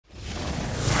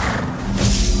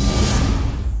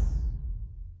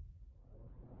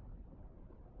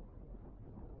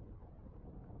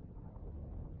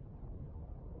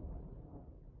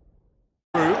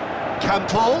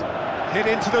Campbell, hit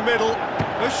into the middle.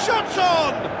 The shot's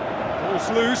on! Ball's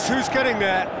loose, who's getting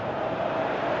there?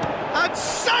 And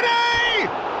Sané!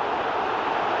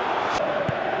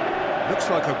 Looks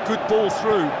like a good ball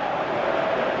through.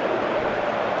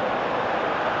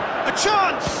 A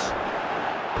chance!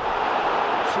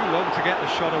 Too long to get the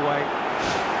shot away.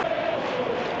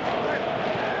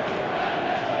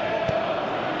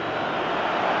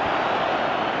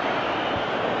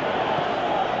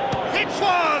 Hits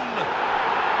one!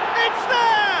 It's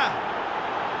there!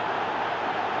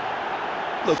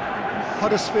 Look,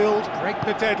 Huddersfield break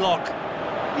the deadlock.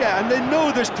 yeah, and they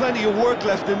know there's plenty of work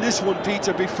left in this one,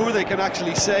 Peter, before they can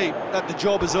actually say that the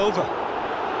job is over.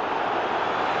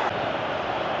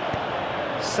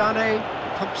 Sané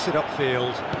pumps it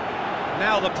upfield.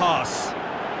 Now the pass.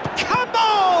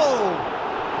 Campbell!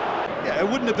 Yeah, it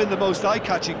wouldn't have been the most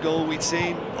eye-catching goal we'd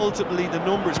seen. Ultimately, the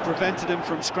numbers prevented him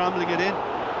from scrambling it in.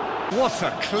 What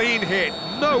a clean hit.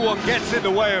 No one gets in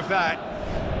the way of that.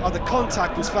 Oh, the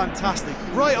contact was fantastic,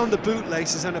 right on the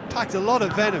bootlaces, and it packed a lot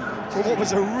of venom for what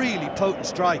was a really potent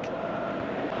strike.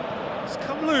 It's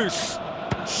come loose.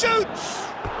 Shoots!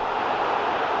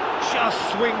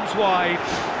 Just swings wide.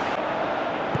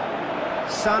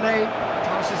 Sané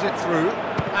passes it through,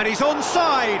 and he's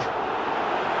onside.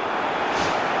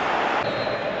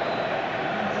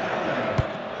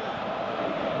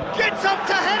 Gets up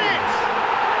to head it!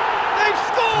 They've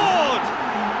scored!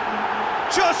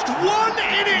 Just one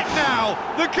in it now.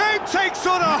 The game takes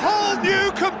on a whole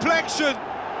new complexion.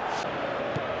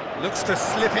 Looks to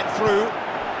slip it through.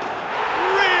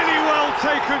 Really well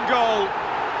taken goal.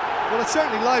 Well, it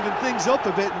certainly livened things up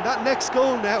a bit, and that next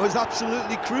goal now is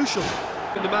absolutely crucial.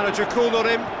 The manager called on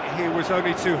him. He was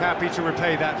only too happy to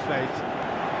repay that faith.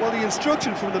 Well, the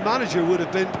instruction from the manager would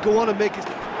have been, go on and make it.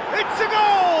 It's a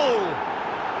goal!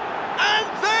 And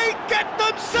they get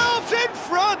themselves in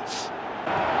front!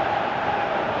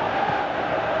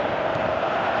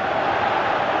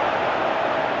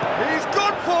 He's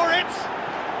gone for it!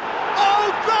 Oh,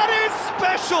 that is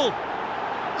special!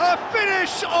 A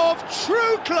finish of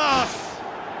true class!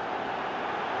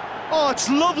 Oh, it's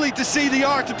lovely to see the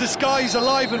art of disguise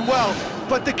alive and well,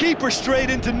 but the keeper straight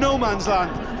into no man's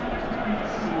land.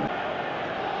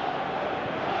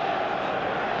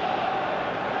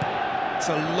 It's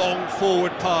a long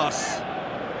forward pass.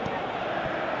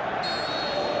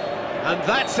 And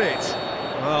that's it.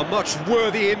 A much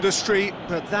worthy industry,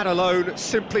 but that alone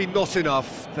simply not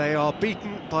enough. They are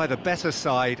beaten by the better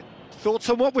side. Thoughts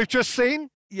on what we've just seen?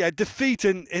 Yeah, defeat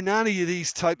in any of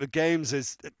these type of games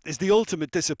is the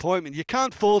ultimate disappointment. You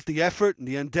can't fault the effort and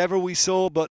the endeavour we saw,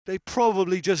 but they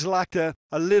probably just lacked a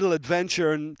little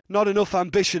adventure and not enough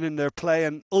ambition in their play,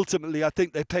 and ultimately I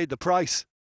think they paid the price.